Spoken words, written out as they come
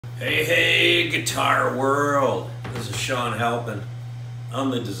Hey, hey, guitar world. This is Sean Halpin. I'm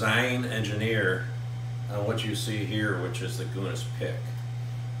the design engineer on what you see here, which is the Goonis Pick.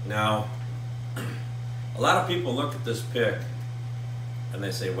 Now, a lot of people look at this pick and they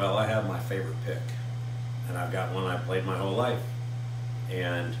say, well, I have my favorite pick. And I've got one I've played my whole life.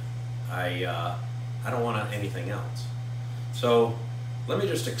 And I don't want anything else. So let me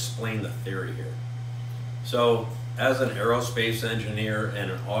just explain the theory here. So as an aerospace engineer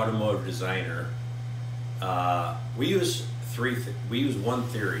and an automotive designer, we use one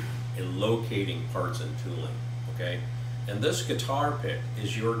theory in locating parts and tooling, okay? And this guitar pick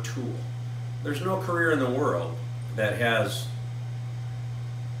is your tool. There's no career in the world that has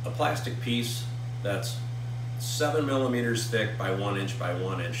a plastic piece that's 7 millimeters thick by 1 inch by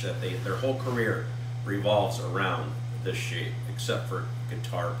 1 inch that their whole career revolves around this shape, except for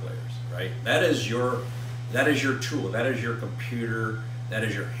guitar players, right? That is your tool, that is your computer, that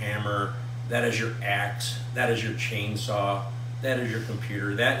is your hammer, that is your axe, that is your chainsaw, that is your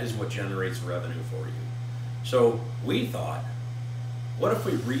computer, that is what generates revenue for you. So we thought, what if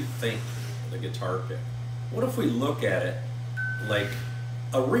we rethink the guitar pick? What if we look at it like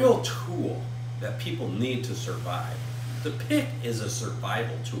a real tool that people need to survive? The pick is a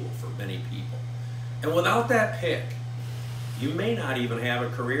survival tool for many people. And without that pick, you may not even have a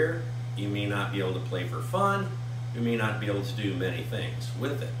career. You may not be able to play for fun. You may not be able to do many things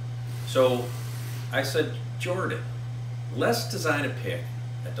with it. So I said, Jordan, let's design a pick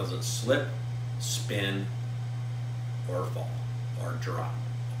that doesn't slip, spin, or fall, or drop,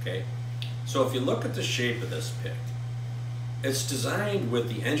 okay? So if you look at the shape of this pick, it's designed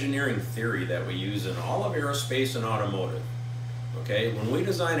with the engineering theory that we use in all of aerospace and automotive, okay? When we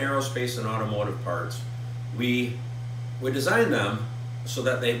design aerospace and automotive parts, we design them so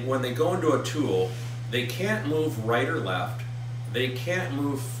that when they go into a tool, they can't move right or left, they can't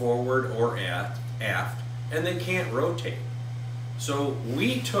move forward or aft, and they can't rotate. So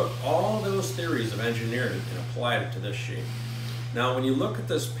we took all those theories of engineering and applied it to this shape. Now when you look at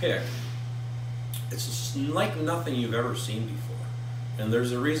this pick, it's like nothing you've ever seen before, and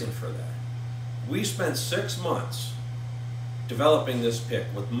there's a reason for that. We spent 6 months developing this pick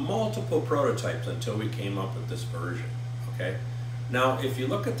with multiple prototypes until we came up with this version, okay? Now, if you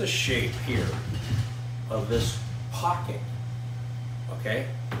look at the shape here of this pocket, okay?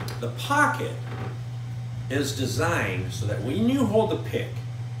 The pocket is designed so that when you hold the pick,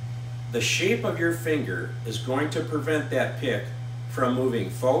 the shape of your finger is going to prevent that pick from moving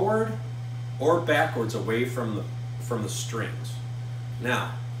forward or backwards away from the strings.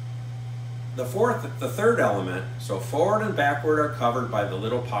 Now, the third element, so forward and backward are covered by the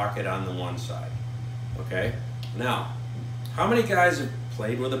little pocket on the one side, okay? Now, how many guys have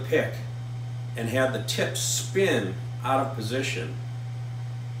played with a pick and had the tip spin out of position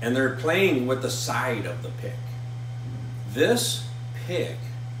and they're playing with the side of the pick? This pick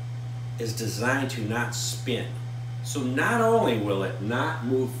is designed to not spin. So not only will it not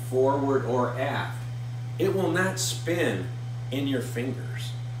move forward or aft, it will not spin in your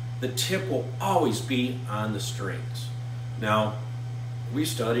fingers. The tip will always be on the strings. Now, we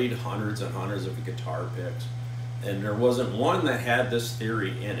studied hundreds and hundreds of guitar picks, and there wasn't one that had this theory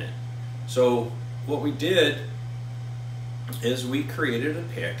in it. So what we did is we created a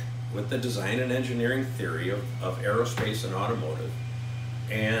pick with the design and engineering theory of aerospace and automotive,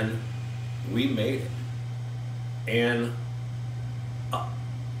 and we made it. And I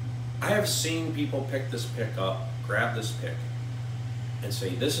have seen people pick this pick up, grab this pick, and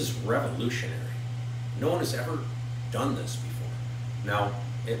say, this is revolutionary. No one has ever done this before. Now,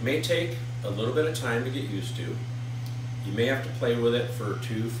 it may take a little bit of time to get used to. You may have to play with it for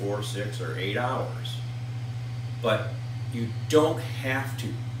 2, 4, 6, or 8 hours. But you don't have to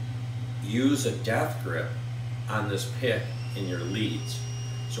use a death grip on this pick in your leads.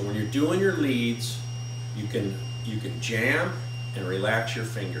 So when you're doing your leads, you can jam and relax your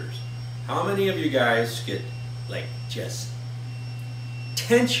fingers. How many of you guys get like just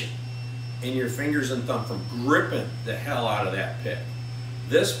tension in your fingers and thumb from gripping the hell out of that pick?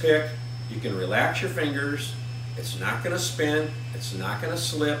 This pick, you can relax your fingers. It's not going to spin, it's not going to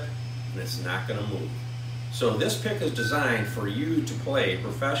slip, and it's not going to move. So this pick is designed for you to play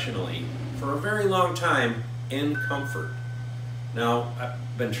professionally for a very long time in comfort. Now,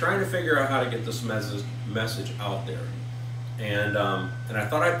 I've been trying to figure out how to get this message out there. And I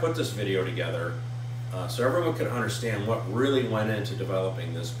thought I'd put this video together so everyone could understand what really went into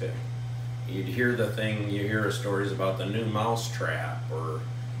developing this pick. You hear stories about the new mouse trap, or,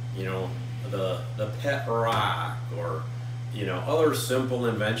 you know, the pet rock, or, you know, other simple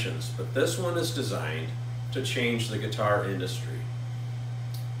inventions. But this one is designed to change the guitar industry.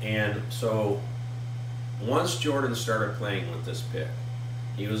 And so once Jordan started playing with this pick,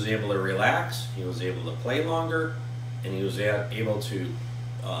 he was able to relax, he was able to play longer, and he was able to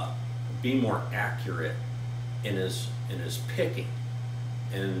be more accurate in his picking.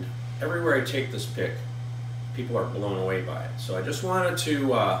 And everywhere I take this pick, people are blown away by it. So I just wanted to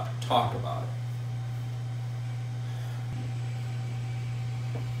talk about it.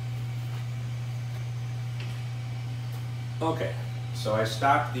 Okay, so I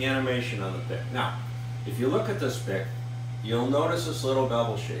stopped the animation on the pick. Now, if you look at this pick, you'll notice this little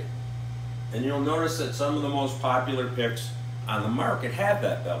bevel shape. And you'll notice that some of the most popular picks on the market have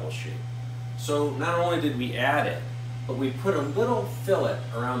that bevel shape. So not only did we add it, but we put a little fillet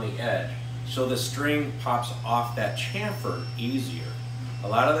around the edge so the string pops off that chamfer easier. A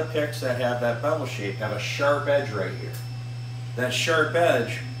lot of the picks that have that bevel shape have a sharp edge right here. That sharp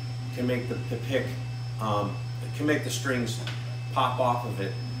edge can make the pick, can make the strings pop off of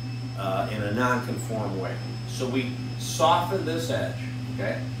it in a non-conform way. So we soften this edge,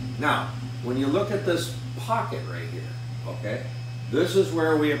 okay? Now, when you look at this pocket right here, okay, this is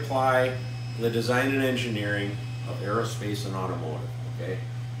where we apply the design and engineering of aerospace and automotive, okay?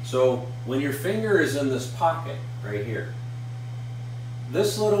 So when your finger is in this pocket right here,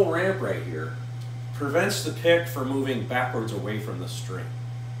 this little ramp right here prevents the pick from moving backwards away from the string,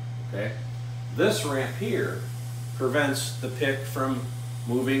 okay? This ramp here prevents the pick from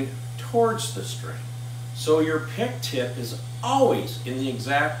moving towards the string. So your pick tip is always in the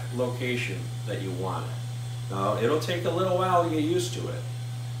exact location that you want it. Now, it'll take a little while to get used to it,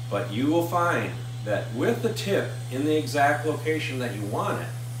 but you will find that with the tip in the exact location that you want it,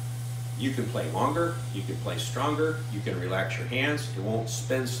 you can play longer, you can play stronger, you can relax your hands, it won't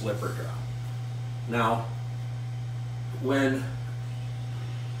spin, slip, or drop. Now, now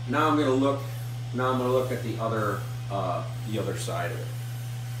I'm going to look at the other side of it.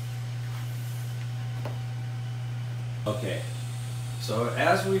 Okay, so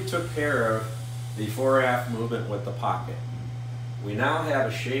as we took care of the fore-aft movement with the pocket, we now have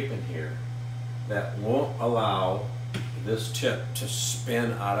a shape in here that won't allow this tip to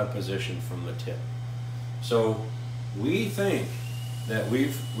spin out of position from the tip. So we think that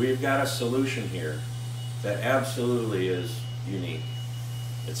we've got a solution here that absolutely is unique.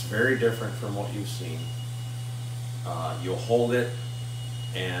 It's very different from what you've seen. You'll hold it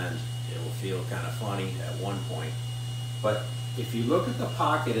and it will feel kind of funny at one point. But if you look at the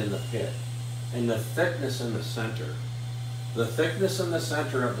pocket in the pick and the thickness in the center, the thickness in the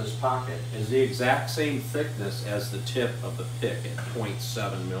center of this pocket is the exact same thickness as the tip of the pick at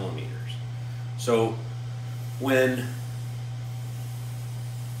 0.7 millimeters. So when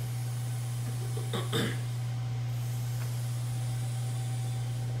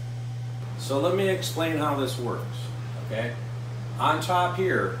so let me explain how this works, okay? On top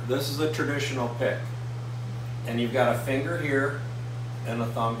here, this is a traditional pick. And you've got a finger here and a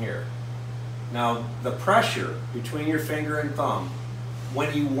thumb here. Now, the pressure between your finger and thumb,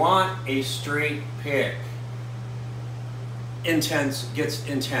 when you want a straight pick, gets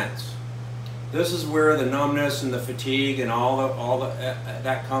intense. This is where the numbness and the fatigue and all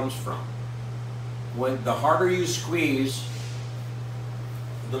that comes from. When the harder you squeeze,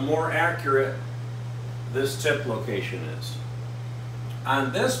 the more accurate this tip location is.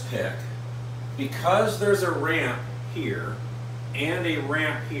 On this pick, because there's a ramp here and a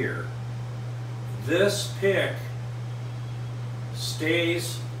ramp here, this pick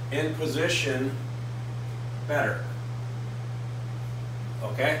stays in position better.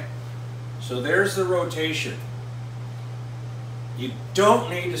 Okay? So there's the rotation. You don't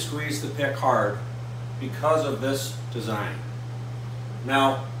need to squeeze the pick hard because of this design.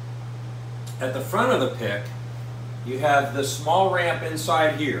 Now, at the front of the pick, you have this small ramp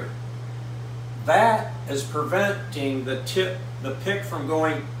inside here. That is preventing the pick from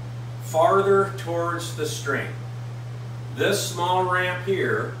going farther towards the string. This small ramp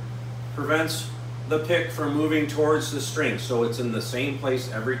here prevents the pick from moving towards the string, so it's in the same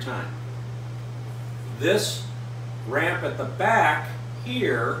place every time. This ramp at the back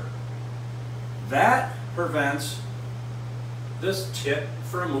here, that prevents this tip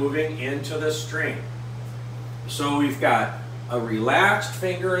from moving into the string. So we've got a relaxed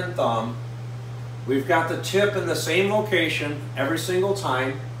finger and thumb. We've got the tip in the same location every single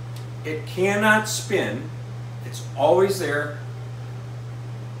time. It cannot spin. It's always there.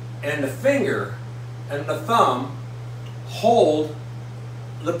 And the finger and the thumb hold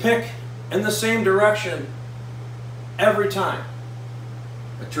the pick in the same direction every time.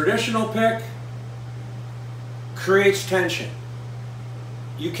 A traditional pick creates tension.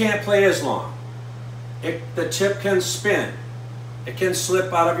 You can't play as long. The tip can spin. It can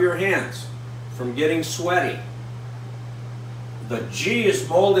slip out of your hands from getting sweaty. The G is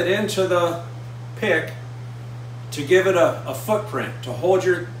molded into the pick to give it a footprint, to hold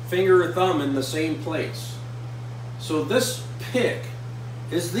your finger or thumb in the same place. So this pick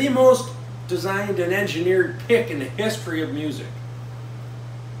is the most designed and engineered pick in the history of music.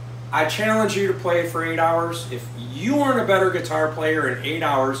 I challenge you to play for 8 hours. If you aren't a better guitar player in 8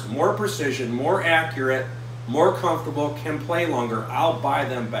 hours, more precision, more accurate, more comfortable, can play longer, I'll buy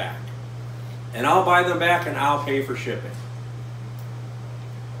them back. And I'll buy them back and I'll pay for shipping.